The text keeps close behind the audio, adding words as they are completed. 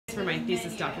For my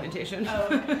thesis documentation. Oh,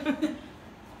 okay.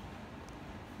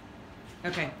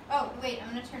 Okay. Oh, wait,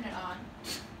 I'm going to turn it on.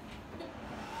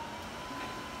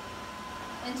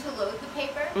 And to load the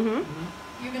paper,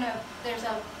 you're going to, there's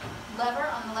a lever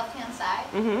on the left-hand side,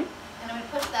 and I'm going to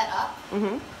push that up,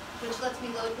 which lets me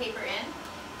load paper in,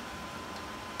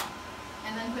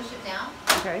 and then push it down.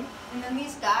 Okay. And then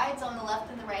these guides on the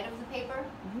left and the right of the paper,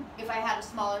 if I had a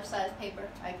smaller size paper,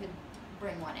 I could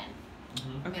bring one in.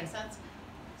 Okay. Make sense?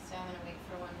 So I'm going to wait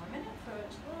for 1 more minute for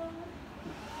it to load.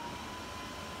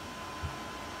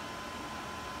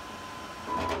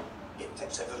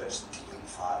 Index Everest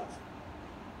TV5.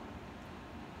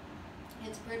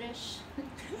 It's British.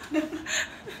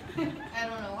 I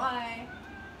don't know why.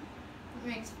 It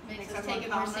makes us take it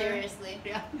more seriously.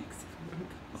 Yeah.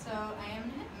 So I am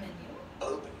going to hit menu.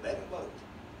 Open menu mode.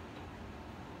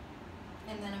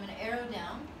 And then I'm going to arrow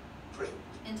down Print.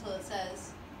 until it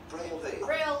says Braille layout.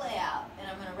 Braille layout. And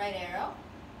I'm going to right arrow.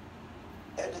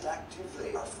 Edit active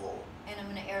layout 4. And I'm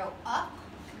going to arrow up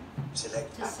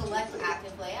Select to active select layout.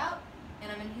 active layout.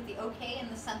 And I'm going to hit the OK in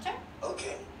the center.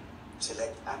 OK.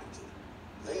 Select active.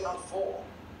 Layout 4.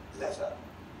 Letter.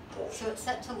 Portion. So it's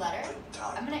set to letter. Print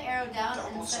time. I'm going to arrow down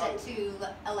and Double set it sided. to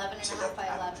 11.5 Select by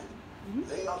 11. active.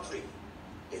 Layout 3.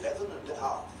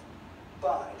 11.5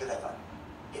 by 11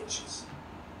 inches.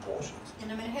 Portions.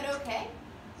 And I'm going to hit OK.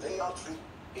 Layout 3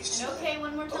 is And OK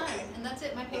one more time. Okay. And that's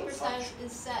it. My paper size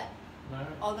is set.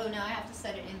 Although now I have to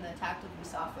set it in the Tactile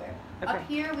software. Okay. Up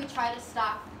here we try to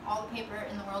stock all the paper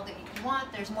in the world that you can want.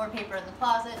 There's more paper in the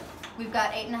closet. We've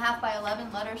got 8.5 by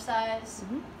 11 letter size.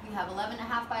 We have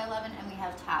 11.5 by 11 and we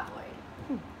have tabloid.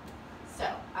 So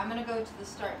I'm going to go to the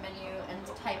start menu and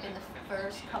type in the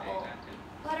first couple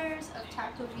letters of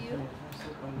Tactile View.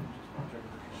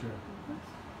 Sure.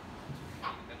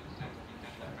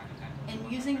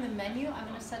 And using the menu, I'm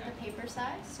going to set the paper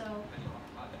size. So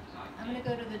I'm going to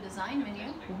go to the design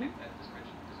menu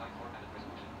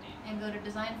and go to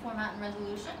design format and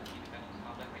resolution.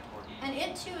 And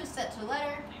it too is set to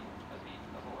letter.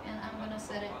 And I'm going to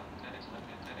set it .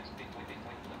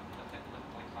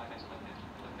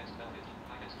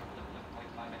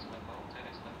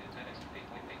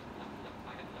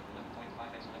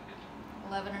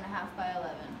 11.5 by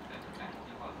 11.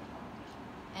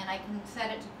 And I can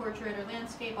set it to portrait or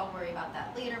landscape. I'll worry about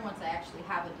that later once I actually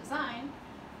have a design.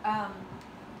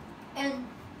 And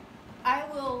I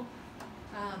will,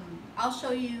 I'll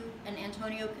show you, and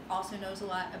Antonio also knows a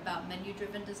lot about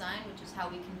menu-driven design, which is how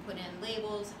we can put in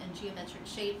labels and geometric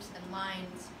shapes and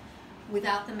lines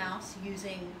without the mouse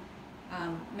using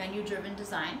menu-driven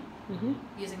design,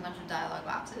 using a bunch of dialog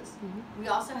boxes. We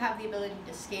also have the ability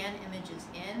to scan images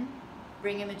in,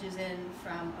 bring images in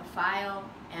from a file,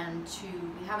 and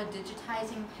we have a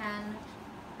digitizing pen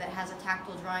that has a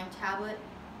tactile drawing tablet.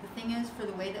 The thing is, for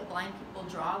the way that blind people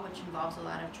draw, which involves a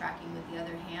lot of tracking with the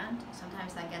other hand,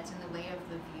 sometimes that gets in the way of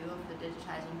the view of the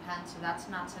digitizing pen, so that's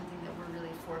not something that we're really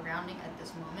foregrounding at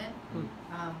this moment.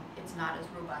 It's not as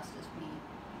robust as we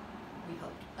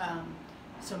hoped.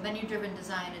 So menu-driven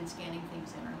design and scanning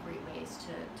things in are great ways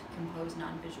to compose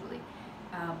non-visually.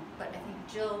 But I think,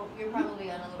 Jill, you're probably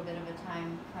on a little bit of a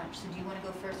time crunch, so do you want to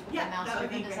go first with the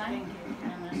mouse-driven design?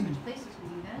 And I'm going to switch places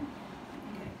with you then.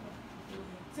 Okay.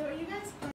 So are you guys